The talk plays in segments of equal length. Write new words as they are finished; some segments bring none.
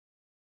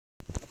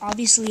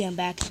Obviously I'm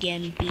back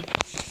again.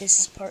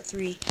 This is part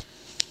 3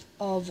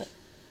 of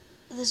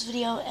this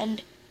video,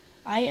 and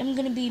I am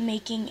going to be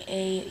making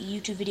a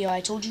YouTube video.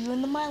 I told you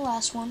in my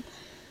last one,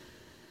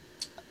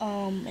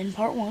 in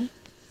part 1,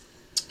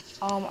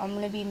 I'm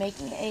going to be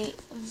making a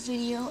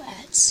video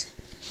at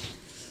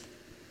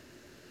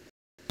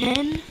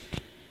 10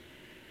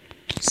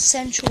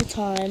 Central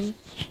Time,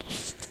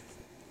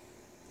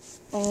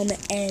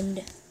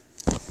 and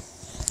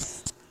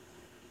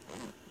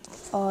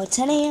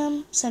 10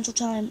 a.m. Central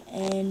Time,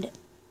 and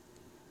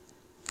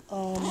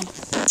 11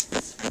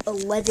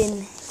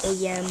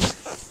 a.m.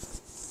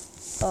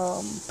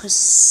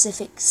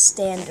 Pacific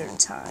Standard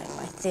Time,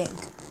 I think,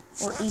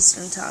 or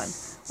Eastern Time,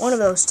 one of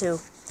those two.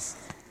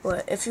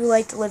 But if you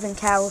like to live in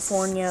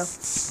California,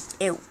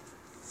 it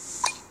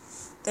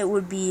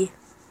would be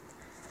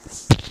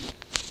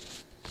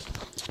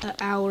an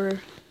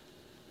hour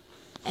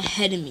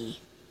ahead of me.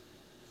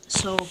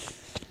 So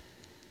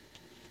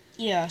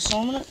yeah, so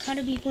I'm gonna kind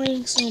of be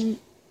playing some.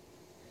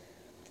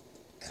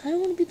 Kind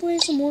of want to be playing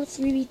some more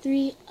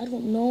 3v3. I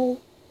don't know,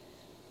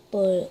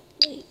 but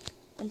like,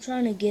 I'm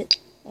trying to get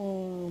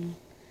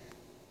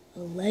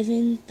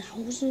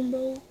 11,000,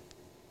 bro.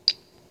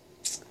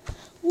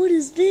 What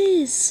is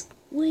this?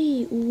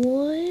 Wait,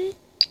 what?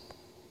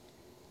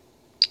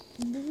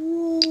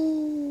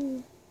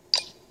 Bro,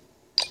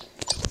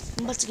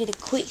 I'm about to get a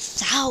quick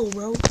foul,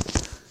 bro.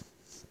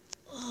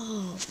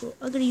 Oh, bro,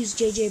 I gotta use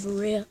JJ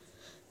Barea.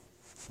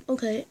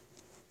 Okay,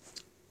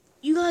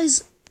 you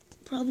guys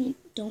probably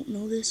don't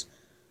know this,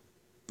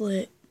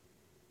 but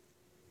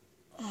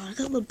I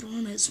got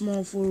LeBron at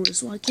small forward,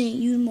 so I can't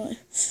use my boy.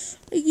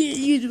 I can't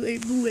use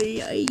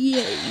Rudy. I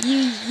can't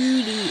use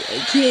Rudy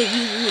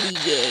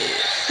Gay.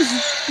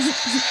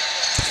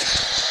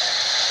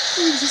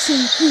 I'm just so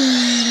cool.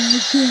 I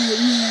can't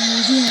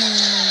use him.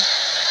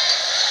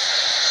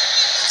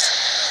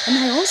 And I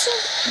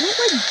don't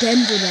like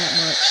Denver that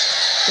much.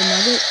 The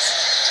Nuggets,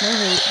 no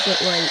hate, but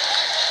like,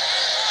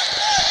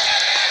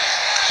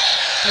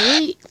 I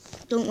really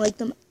don't like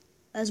them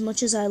as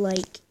much as I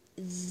like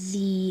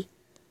the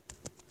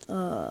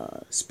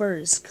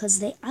Spurs,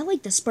 cause I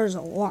like the Spurs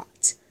a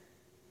lot.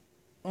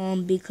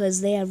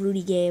 Because they have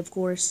Rudy Gay, of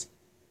course,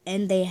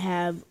 and they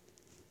have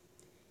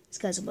this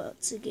guy's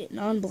about to get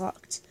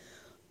non-blocked.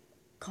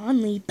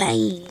 Conley,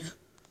 bang,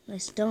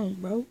 nice dunk,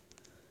 bro.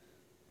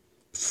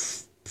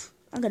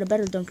 I got a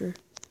better dunker.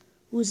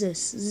 Who is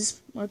this? Is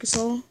this Marc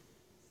Gasol?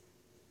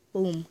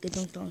 Boom, get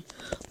dunked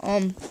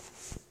on.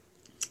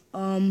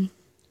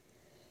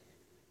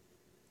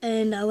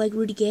 And I like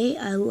Rudy Gay.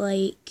 I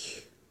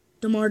like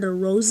DeMar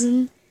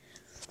DeRozan.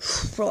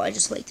 Bro, I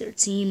just like their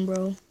team,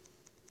 bro.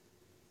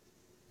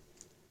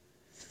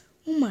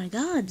 Oh my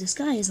god, this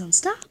guy is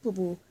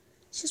unstoppable.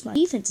 It's just my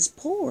defense is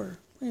poor.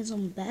 Playing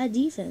some bad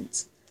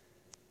defense.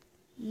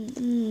 Look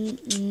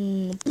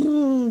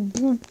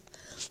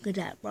at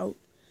that, bro.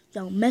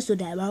 Don't mess with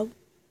that, bro.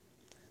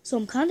 So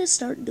I'm gonna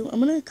start doing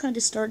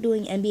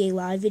NBA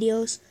Live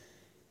videos,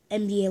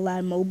 NBA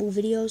Live mobile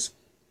videos.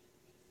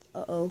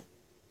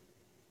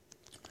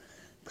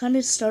 Kind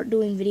of start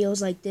doing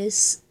videos like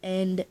this,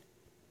 and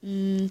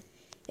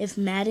if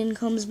Madden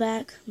comes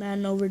back,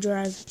 Madden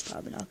Overdrive,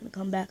 probably not going to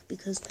come back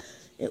because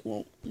it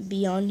won't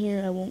be on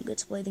here. I won't get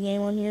to play the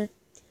game on here.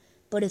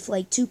 But if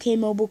like 2K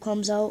Mobile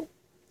comes out,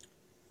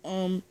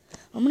 I'm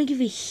going to give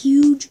a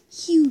huge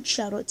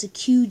shout out to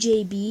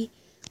QJB.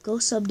 Go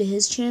sub to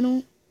his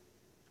channel.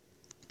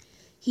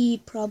 He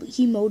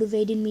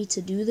motivated me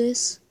to do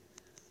this,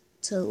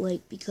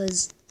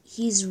 because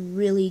he's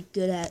really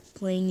good at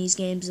playing these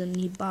games, and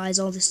he buys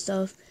all this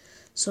stuff.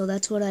 So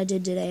that's what I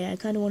did today. I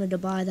kind of wanted to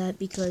buy that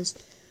because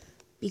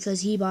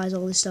he buys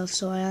all this stuff.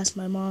 So I asked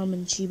my mom,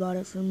 and she bought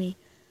it for me.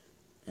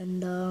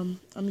 And I'm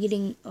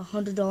getting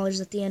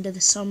 $100 at the end of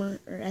the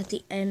summer, or at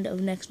the end of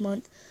next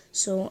month.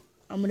 So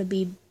I'm going to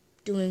be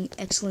doing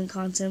excellent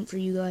content for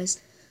you guys.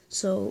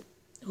 So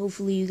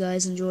hopefully you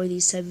guys enjoy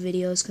these type of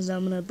videos, because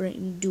I'm going to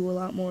do a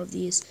lot more of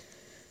these.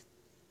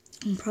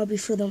 And probably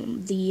for the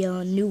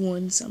new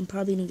ones, I'm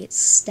probably going to get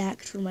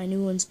stacked for my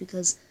new ones,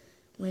 because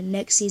when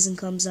next season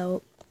comes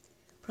out,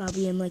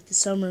 probably in like the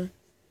summer,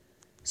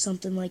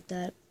 something like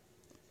that,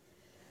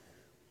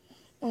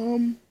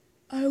 I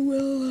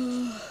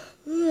will,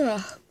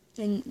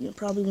 and you're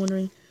probably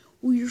wondering,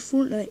 well, your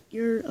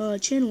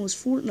channel is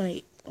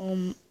Fortnite.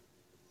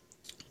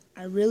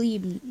 I really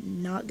am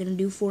not going to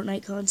do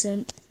Fortnite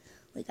content.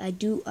 Like, I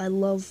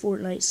love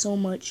Fortnite so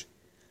much,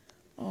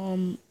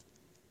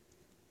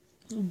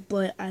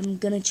 but I'm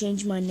gonna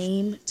change my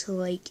name to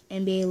like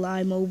NBA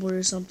Live Mobile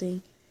or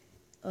something,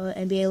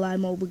 NBA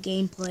Live Mobile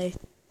Gameplay,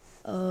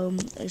 or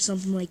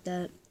something like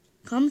that.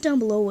 Comment down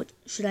below what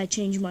should I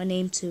change my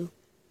name to.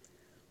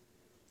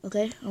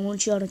 Okay, I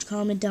want y'all to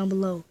comment down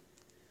below.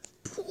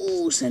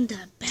 Ooh, send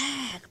that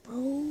back,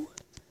 bro.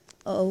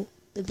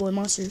 Big boy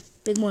monster.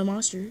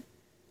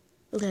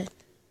 Okay,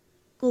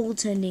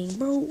 goaltending,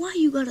 bro. Why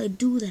you gotta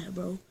do that,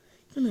 bro?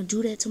 You're gonna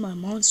do that to my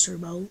monster,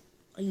 bro.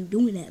 Are you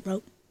doing that,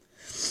 bro?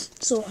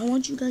 So I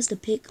want you guys to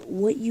pick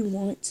what you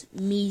want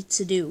me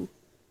to do.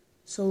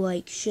 So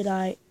like, should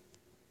I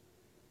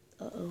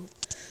Uh-oh.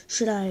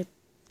 Should I,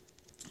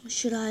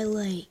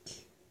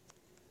 like,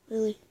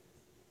 really?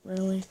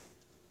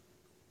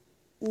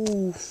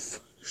 Oof.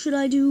 Should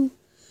I do,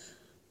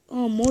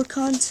 more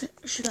content?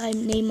 Should I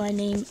name my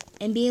name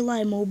NBA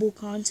Live Mobile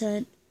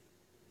content?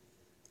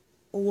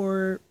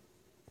 Or,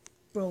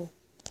 bro,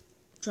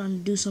 trying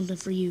to do something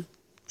for you.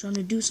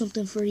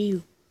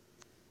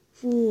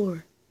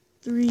 4,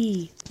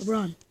 3,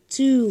 LeBron,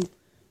 2,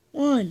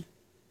 1.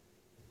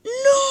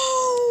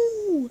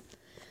 No!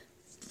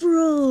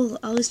 Bro,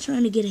 I was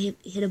trying to get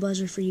hit a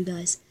buzzer for you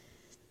guys.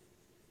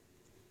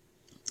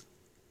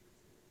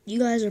 You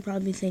guys are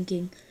probably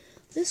thinking,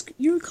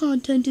 your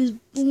content is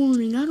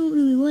boring. I don't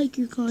really like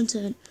your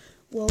content.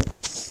 Well,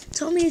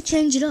 tell me to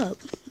change it up.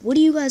 What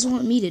do you guys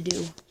want me to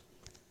do?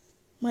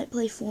 Might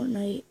play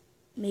Fortnite,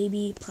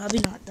 maybe, probably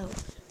not though.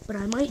 But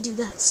I might do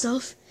that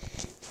stuff.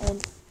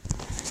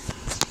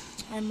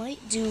 I might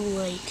do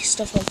like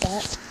stuff like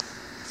that.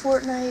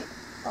 Fortnite,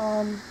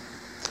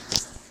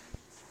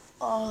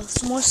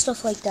 some more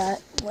stuff like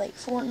that. Like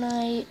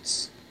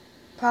Fortnite,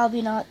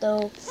 probably not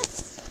though.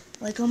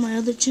 Like on my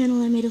other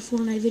channel, I made a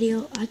Fortnite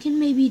video. I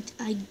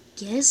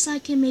guess I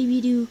can maybe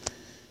do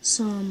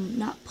some,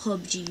 not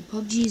PUBG.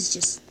 PUBG is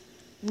just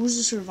Rules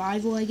of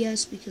Survival, I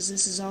guess, because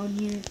this is on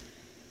here.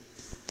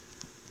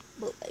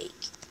 But like,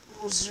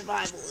 Rules of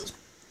Survival is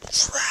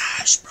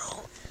trash,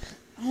 bro.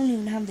 I don't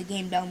even have the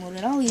game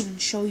downloaded. I'll even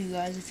show you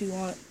guys if you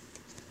want.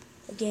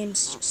 The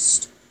game's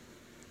just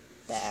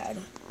bad.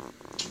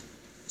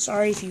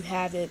 Sorry if you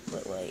have it,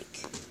 but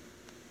like,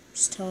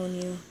 just telling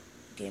you,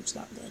 the game's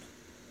not good.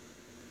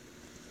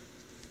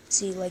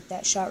 See, like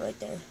that shot right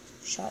there.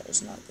 Shot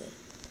is not good.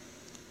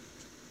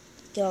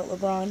 Get out,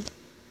 LeBron.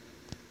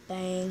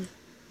 Bang.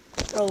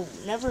 Bro,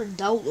 never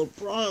doubt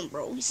LeBron,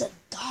 bro. He's a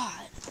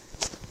god.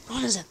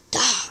 LeBron is a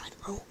god,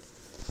 bro.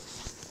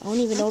 I don't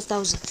even know if that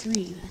was a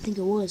 3. I think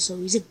it was, so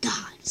he's a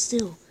god,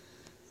 still.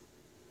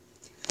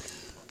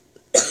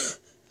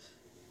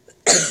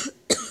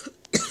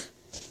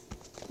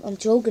 I'm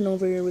joking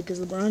over here because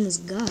LeBron is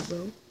god,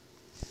 bro.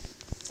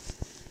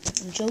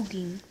 I'm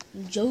joking.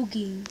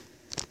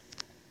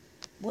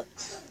 What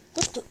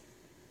the?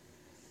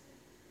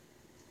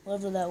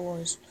 Whatever that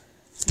was.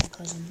 My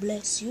cousin,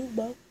 bless you,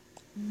 bro.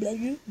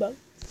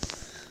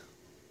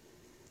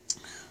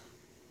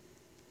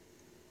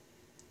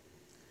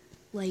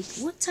 Like,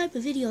 what type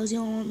of videos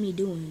y'all want me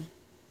doing?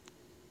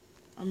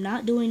 I'm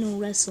not doing no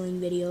wrestling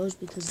videos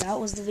because that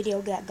was the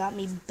video that got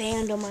me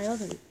banned on my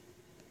other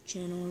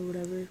channel or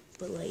whatever.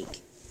 But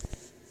like,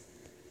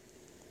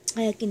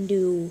 I can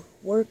do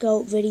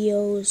workout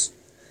videos.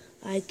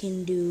 I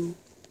can do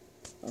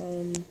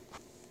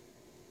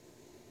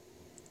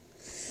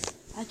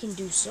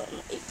some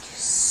like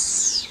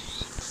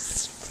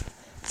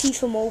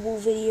FIFA Mobile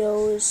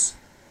videos.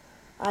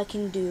 I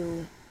can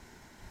do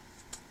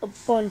a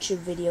bunch of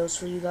videos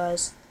for you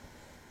guys.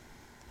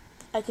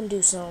 I can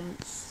do some,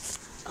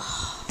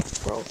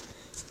 bro.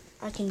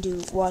 I can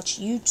do watch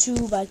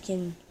YouTube. I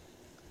can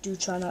do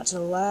try not to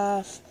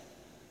laugh.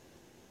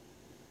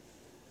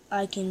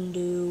 I can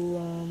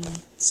do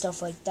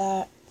stuff like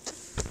that.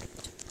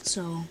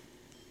 So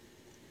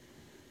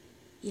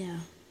yeah.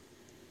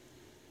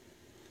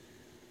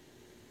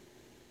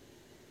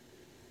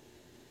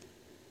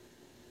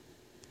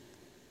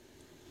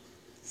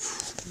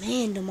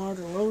 Man, DeMar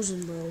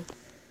DeRozan, bro.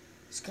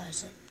 This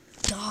guy's a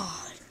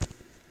god.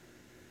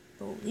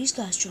 Bro, these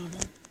guys trying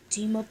to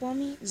team up on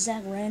me.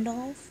 Zach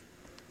Randolph.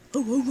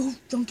 Ho ho ho,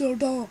 jump to the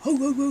dog. Ho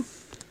ho ho.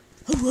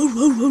 Ho ho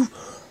ho ho.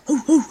 Ho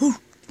ho ho.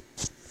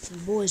 The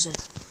boy's a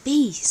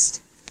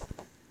beast.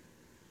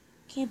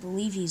 Can't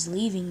believe he's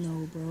leaving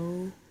though,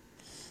 bro.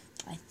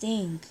 I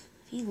think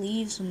if he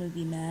leaves, I'm gonna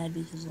be mad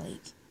because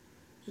like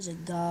he's a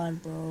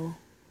god, bro.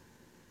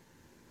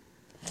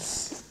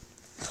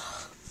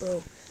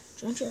 Bro,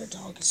 Jump to the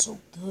Dog is so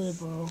good,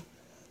 bro.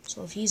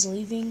 So if he's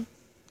leaving,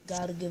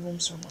 gotta give him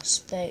some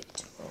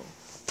respect, bro.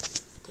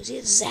 Cause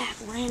he's Zach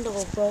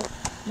Randolph, bro.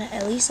 Now,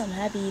 at least I'm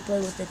happy he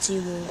played with the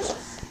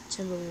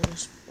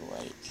Timberwolves.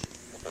 Like,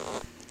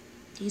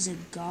 he's a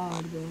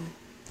god, bro.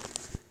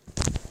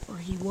 Or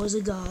he was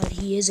a god.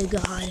 He is a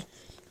god.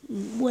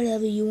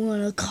 Whatever you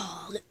wanna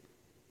call it.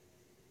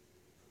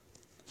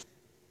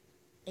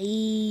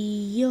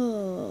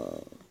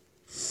 Yo.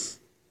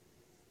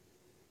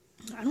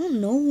 I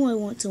don't know who I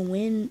want to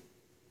win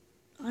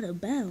out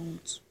of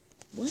bounds.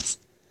 What?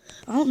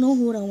 I don't know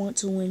who I want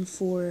to win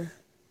for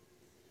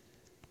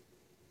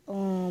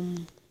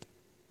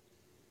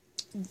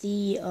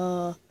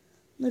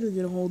literally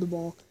gonna hold the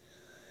ball.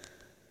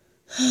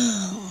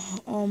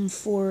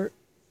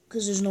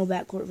 Because there's no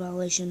backcourt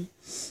violation.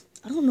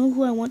 I don't know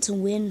who I want to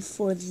win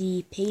for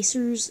the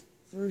Pacers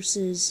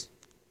versus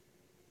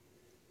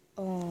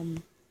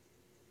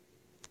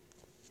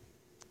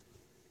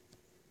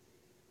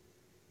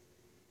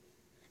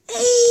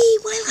Hey,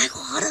 why like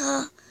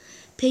water?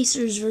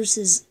 Pacers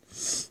versus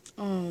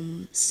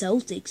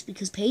Celtics,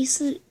 because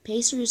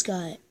Pacers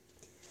got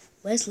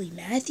Wesley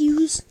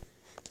Matthews.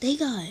 They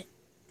got,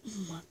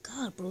 oh my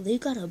god, bro, they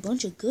got a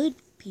bunch of good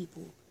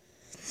people.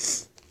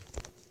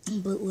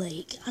 But,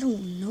 like, I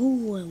don't know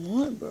who I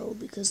want, bro,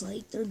 because,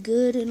 like, they're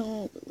good and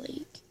all, but,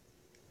 like,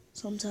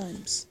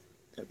 sometimes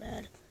they're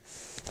bad.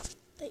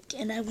 Like,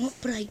 and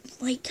but I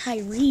like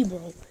Kyrie,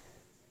 bro.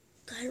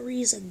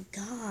 Kyrie is a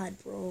god,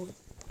 bro.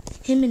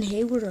 Him and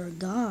Hayward are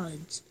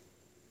gods.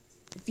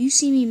 If you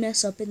see me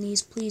mess up in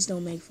these, please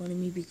don't make fun of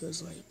me,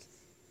 because, like,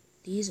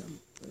 these I'm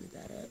really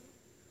bad at.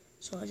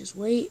 So I just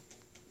wait,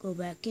 go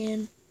back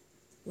in,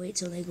 wait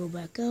till they go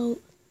back out,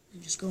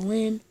 and just go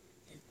in,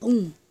 and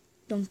boom,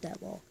 dunk that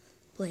ball.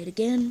 Play it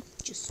again,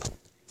 just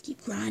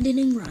keep grinding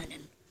and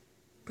grinding.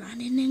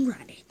 Grinding and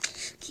grinding.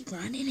 Keep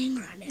grinding and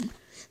grinding.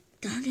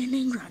 Grinding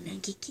and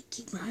grinding.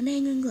 Keep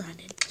grinding and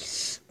grinding.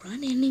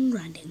 Grinding and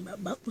grinding.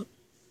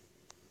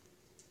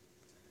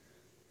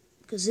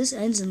 Because this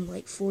ends in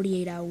like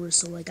 48 hours,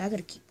 so like I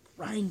gotta keep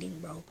grinding,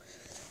 bro.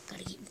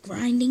 Gotta keep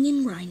grinding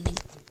and grinding.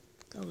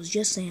 I was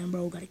just saying,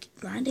 bro, gotta keep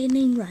grinding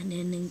and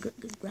grinding and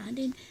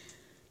grinding.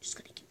 Just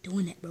gotta keep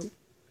doing that, bro.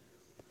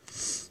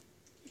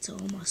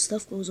 Until all my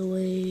stuff goes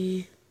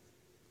away.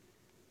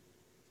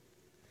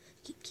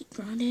 Keep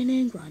grinding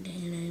and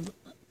grinding and...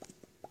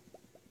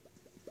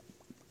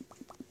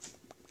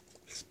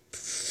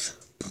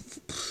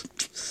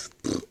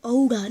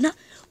 Oh god, no.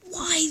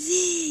 Why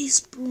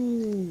this,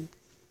 bro?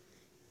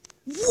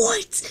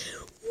 What?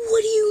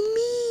 What do you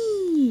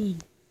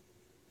mean?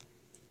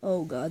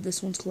 Oh god,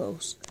 this one's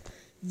close.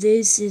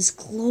 This is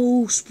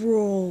close,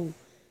 bro.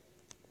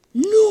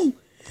 No!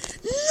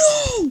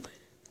 No!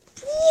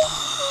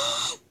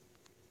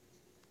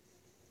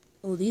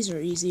 Oh, these are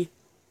easy.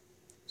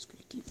 Just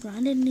gonna keep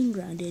grinding and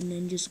grinding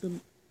and just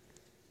gonna...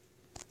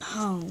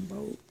 Pow,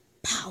 bro.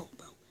 Pow,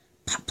 bro.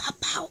 Pow, pow,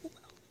 pow, bro.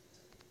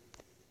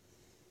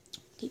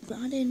 Keep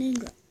grinding and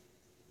grinding.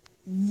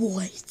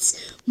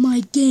 What? My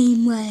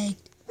game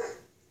lagged.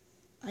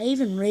 I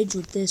even rage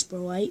with this,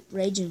 bro. I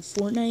rage in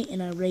Fortnite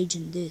and I rage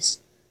in this.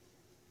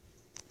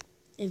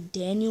 If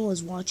Daniel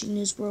is watching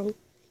this, bro,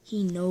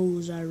 he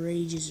knows I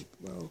rages,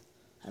 bro.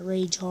 I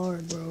rage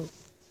hard, bro.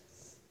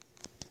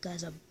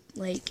 Guy's a,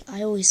 like,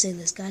 I always say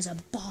this guy's a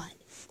bot.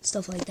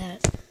 Stuff like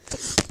that.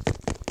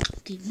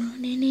 Keep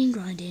grinding and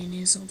grinding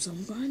and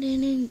some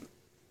grinding and...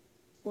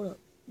 What up?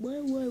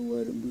 What?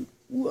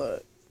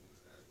 What?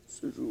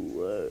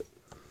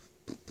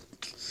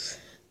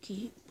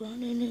 Keep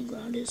grinding and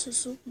grinding,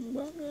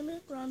 grinding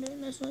and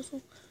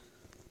grinding,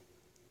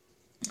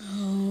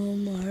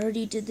 I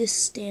already did this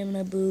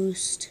stamina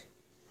boost.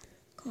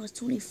 Cost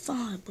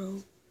 25,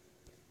 bro.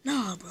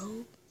 Nah,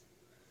 bro.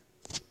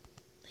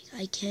 Like,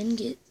 I can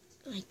get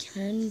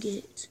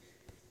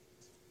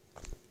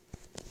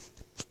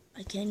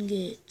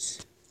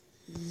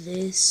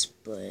this,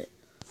 but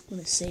I'm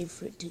gonna save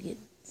for it to get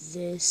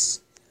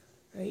this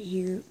right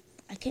here.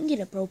 I can get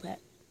a pro pack.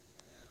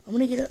 I'm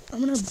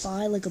gonna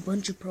buy like a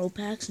bunch of pro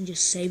packs and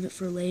just save it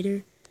for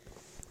later.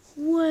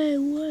 Wait,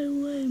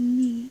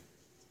 me.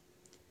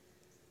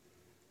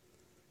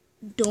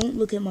 Don't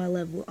look at my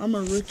level. I'm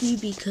a rookie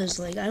because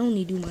like I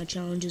only do my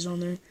challenges on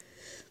there.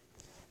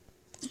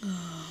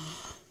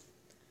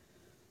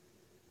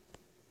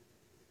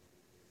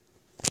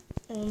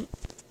 I'm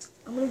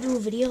gonna do a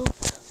video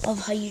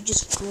of how you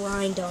just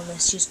grind on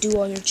this. Just do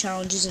all your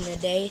challenges in a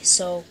day.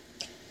 So,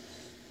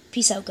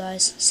 peace out,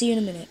 guys. See you in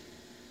a minute.